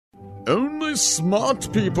Only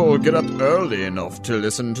smart people get up early enough to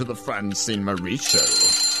listen to the Francine Marie Show.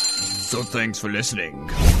 So thanks for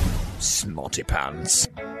listening, Smarty Pants.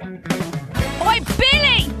 Oi,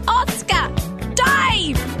 Billy! Oscar!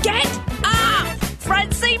 Dave! Get up!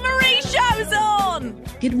 Francine Marie Show's on!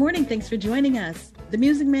 Good morning. Thanks for joining us. The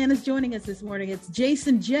Music Man is joining us this morning. It's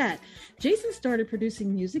Jason Jett. Jason started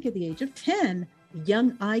producing music at the age of 10.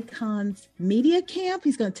 Young Icons Media Camp.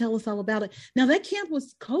 He's going to tell us all about it. Now, that camp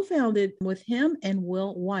was co-founded with him and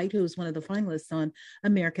Will White, who's one of the finalists on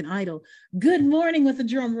American Idol. Good morning with a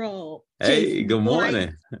drum roll. Hey, Jason good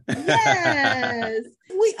morning. Yes.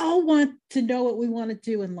 We all want to know what we want to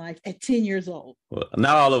do in life at 10 years old. Well,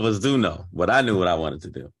 not all of us do know, but I knew what I wanted to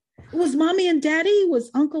do. Was mommy and daddy,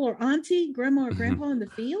 was uncle or auntie, grandma or grandpa in the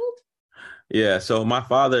field? Yeah, so my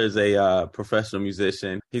father is a professional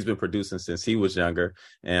musician. He's been producing since he was younger,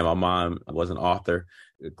 and my mom was an author.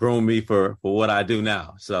 It groomed me for what I do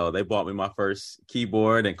now. So they bought me my first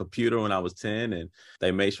keyboard and computer when I was 10, and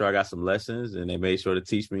they made sure I got some lessons, and they made sure to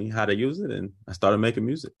teach me how to use it, and I started making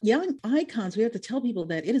music. Young Icons, we have to tell people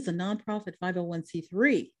that it is a nonprofit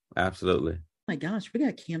 501c3. Absolutely. My gosh, we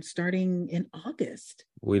got camp starting in August.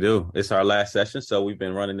 We do. It's our last session. So we've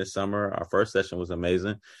been running this summer. Our first session was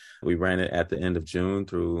amazing. We ran it at the end of June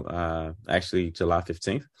through actually July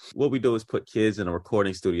 15th. What we do is put kids in a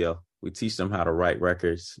recording studio. We teach them how to write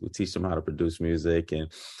records. We teach them how to produce music.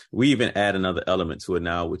 And we even add another element to it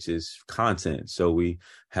now, which is content. So we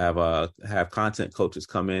have content coaches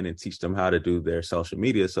come in and teach them how to do their social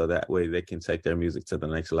media so that way they can take their music to the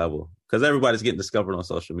next level. Because everybody's getting discovered on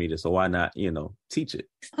social media. So why not, teach it?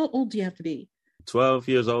 How old do you have to be? 12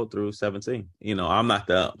 years old through 17. I'm not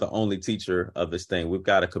the only teacher of this thing. We've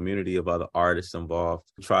got a community of other artists involved.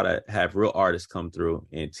 We try to have real artists come through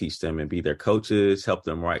and teach them and be their coaches, help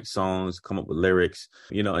them write songs, come up with lyrics,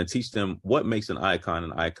 and teach them what makes an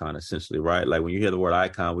icon, essentially, right? Like when you hear the word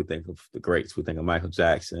icon, we think of the greats. We think of Michael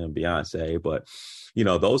Jackson, Beyonce. But,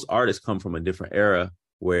 those artists come from a different era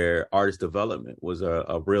where artist development was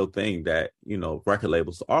a real thing that, record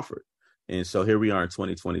labels offered. And so here we are in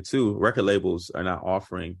 2022, record labels are not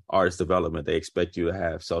offering artist development. They expect you to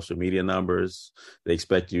have social media numbers. They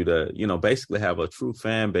expect you to, basically have a true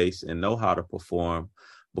fan base and know how to perform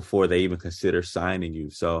before they even consider signing you.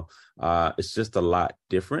 So it's just a lot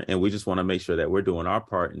different. And we just want to make sure that we're doing our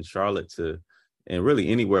part in Charlotte and really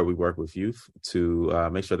anywhere we work with youth to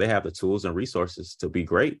make sure they have the tools and resources to be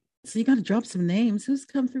great. So you got to drop some names. Who's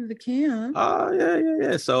come through the camp?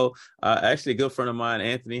 Yeah. So actually a good friend of mine,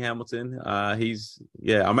 Anthony Hamilton,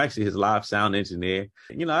 I'm actually his live sound engineer.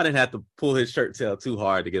 I didn't have to pull his shirt tail too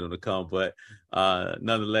hard to get him to come, but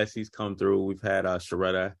nonetheless, he's come through. We've had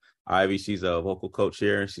Sharetta Ivy. She's a vocal coach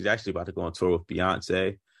here, and she's actually about to go on tour with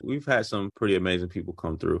Beyonce. We've had some pretty amazing people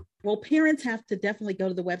come through. Well, parents have to definitely go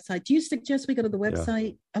to the website. Do you suggest we go to the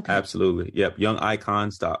website? Yeah, okay. Absolutely. Yep.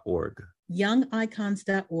 Youngicons.org.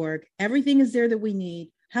 Youngicons.org. Everything is there that we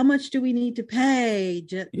need. How much do we need to pay,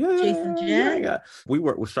 Jason Jett? Yeah. We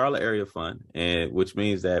work with Charlotte Area Fund, which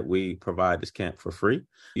means that we provide this camp for free.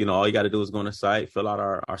 All you got to do is go on the site, fill out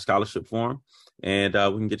our scholarship form, and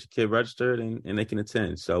we can get your kid registered and they can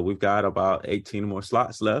attend. So we've got about 18 more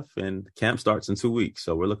slots left, and camp starts in 2 weeks.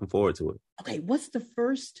 So we're looking forward to it. Okay, what's the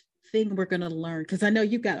first thing we're going to learn? Because I know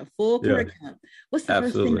you've got a full curriculum. What's the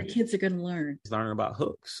first thing the kids are going to learn? Learning about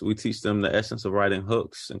hooks. We teach them the essence of writing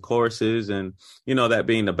hooks and choruses, and that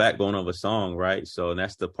being the backbone of a song, right? So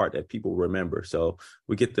that's the part that people remember. So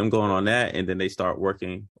we get them going on that, and then they start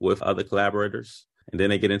working with other collaborators, and then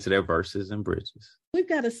they get into their verses and bridges. We've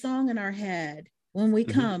got a song in our head when we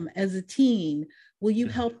come as a teen. Will you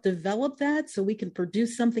help develop that so we can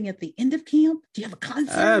produce something at the end of camp? Do you have a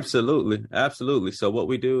concert? Absolutely. So what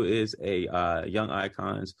we do is a Young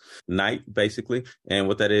Icons night, basically. And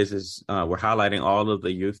what that is we're highlighting all of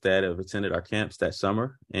the youth that have attended our camps that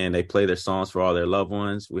summer, and they play their songs for all their loved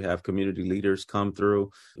ones. We have community leaders come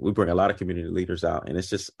through. We bring a lot of community leaders out, and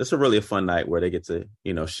it's a really fun night where they get to,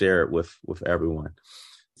 share it with everyone.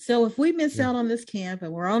 So if we miss out on this camp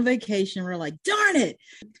and we're on vacation, we're like, darn it,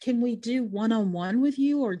 can we do one-on-one with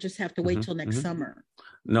you or just have to wait till next summer?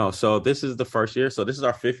 No. So this is the first year. So this is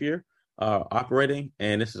our 5th year operating.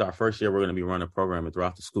 And this is our first year we're going to be running programming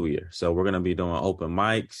throughout the school year. So we're going to be doing open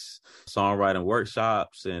mics, songwriting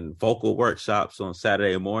workshops, and vocal workshops on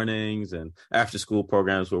Saturday mornings, and after school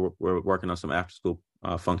programs. We're working on some after school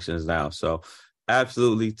functions now. So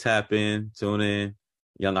absolutely tap in, tune in.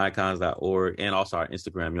 youngicons.org, and also our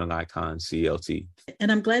Instagram, Young Icons CLT.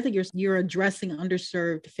 And I'm glad that you're addressing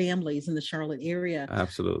underserved families in the Charlotte area.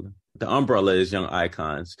 Absolutely. The umbrella is Young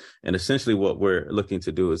Icons. And essentially what we're looking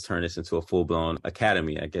to do is turn this into a full-blown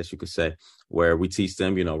academy, I guess you could say, where we teach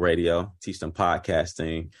them, radio, teach them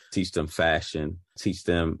podcasting, teach them fashion, teach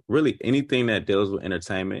them really anything that deals with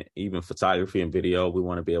entertainment, even photography and video. We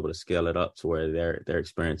want to be able to scale it up to where they're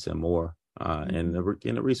experiencing more. And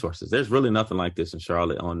the resources. There's really nothing like this in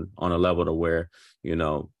Charlotte on a level to where,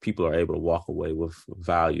 people are able to walk away with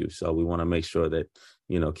value. So we want to make sure that,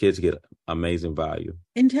 kids get amazing value.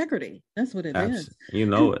 Integrity. That's what it is.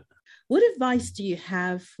 It. What advice do you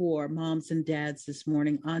have for moms and dads this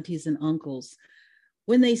morning, aunties and uncles,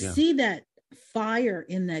 when they see that fire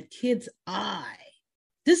in that kid's eye?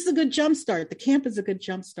 This is a good jumpstart. The camp is a good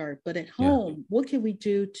jumpstart. But at home, what can we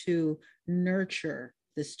do to nurture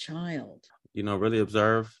this child? Really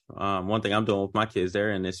observe. One thing I'm doing with my kids,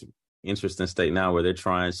 they're in this interesting state now where they're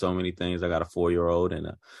trying so many things. I got a 4-year-old and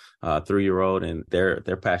a 3-year-old, and they're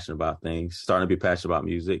passionate about things, starting to be passionate about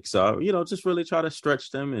music. So, just really try to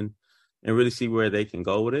stretch them and really see where they can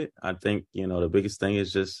go with it. I think, the biggest thing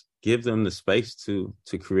is just give them the space to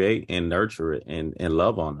create and nurture it and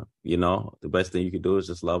love on them. The best thing you can do is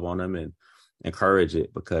just love on them and encourage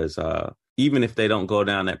it, because even if they don't go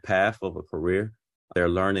down that path of a career, they're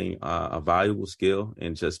learning a valuable skill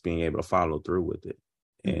and just being able to follow through with it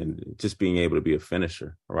and just being able to be a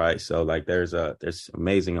finisher. Right. So there's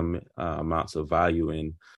amazing amounts of value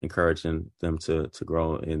in encouraging them to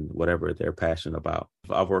grow in whatever they're passionate about.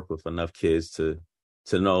 I've worked with enough kids to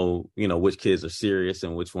know, which kids are serious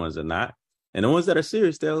and which ones are not. And the ones that are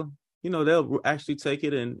serious, they'll actually take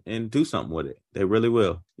it and do something with it. They really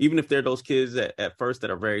will. Even if they're those kids at first that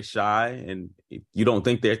are very shy and you don't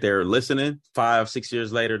think that they're listening, 5-6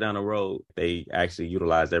 years later down the road, they actually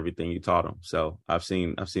utilize everything you taught them. So I've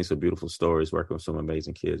seen some beautiful stories working with some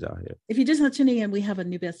amazing kids out here. If you're just not tuning in, we have a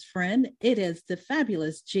new best friend. It is the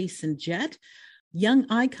fabulous Jason Jett,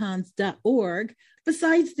 youngicons.org.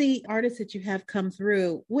 Besides the artists that you have come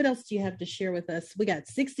through, what else do you have to share with us? We got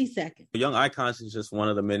 60 seconds. Young Icons is just one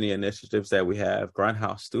of the many initiatives that we have.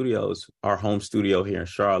 Grindhouse Studios, our home studio here in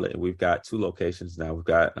Charlotte. We've got 2 locations now. We've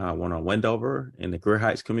got one on Wendover in the Greer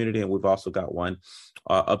Heights community, and we've also got one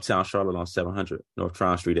uptown Charlotte on 700 North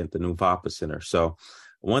Tryon Street at the new VAPA Center. So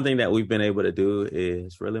one thing that we've been able to do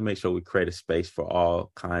is really make sure we create a space for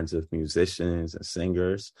all kinds of musicians and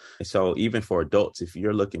singers. And so even for adults, if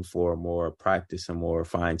you're looking for more practice and more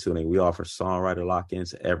fine tuning, we offer songwriter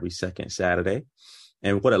lock-ins every second Saturday.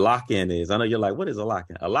 And what a lock-in is, I know you're like, what is a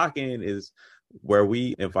lock-in? A lock-in is where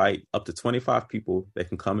we invite up to 25 people that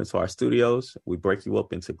can come into our studios. We break you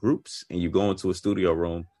up into groups and you go into a studio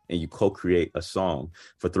room and you co-create a song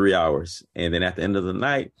for 3 hours. And then at the end of the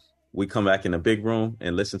night, we come back in the big room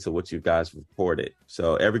and listen to what you guys recorded.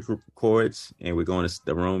 So every group records and we go into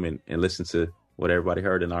the room and listen to what everybody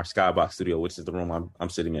heard in our Skybox studio, which is the room I'm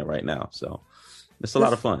sitting in right now. So it's a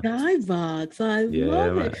lot of fun. Skybox, I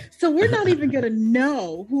love it. So we're not even going to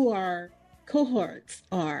know who our cohorts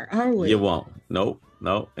are we? You won't. Nope.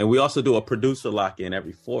 And we also do a producer lock-in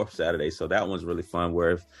every 4th Saturday. So that one's really fun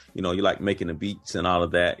where if, you like making the beats and all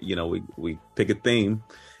of that, we pick a theme.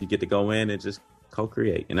 You get to go in and just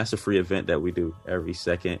co-create, and that's a free event that we do every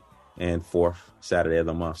 2nd and 4th Saturday of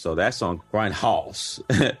the month. So that's on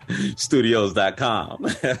grindhousestudios.com.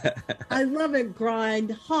 I love it.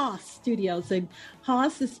 Grindhouse Studios, and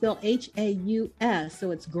Haus is spelled Haus,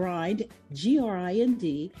 so it's grind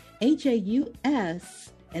GRIND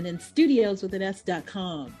HAUS, and then studios with an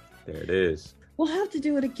S.com. There it is. We'll have to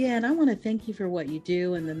do it again. I want to thank you for what you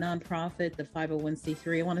do and the nonprofit, the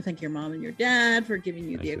 501c3. I want to thank your mom and your dad for giving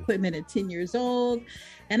you the equipment at 10 years old.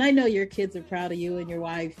 And I know your kids are proud of you and your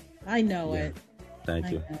wife. I know it. Thank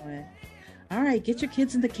you. I know it. All right, get your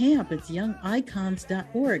kids in the camp. It's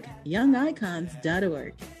youngicons.org,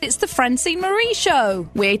 youngicons.org. It's the Francine Marie Show.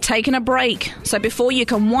 We're taking a break. So before you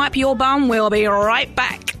can wipe your bum, we'll be right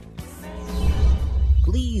back.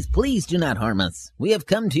 Please do not harm us. We have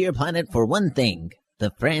come to your planet for one thing,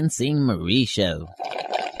 the Francine Marie Show.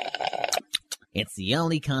 It's the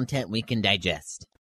only content we can digest.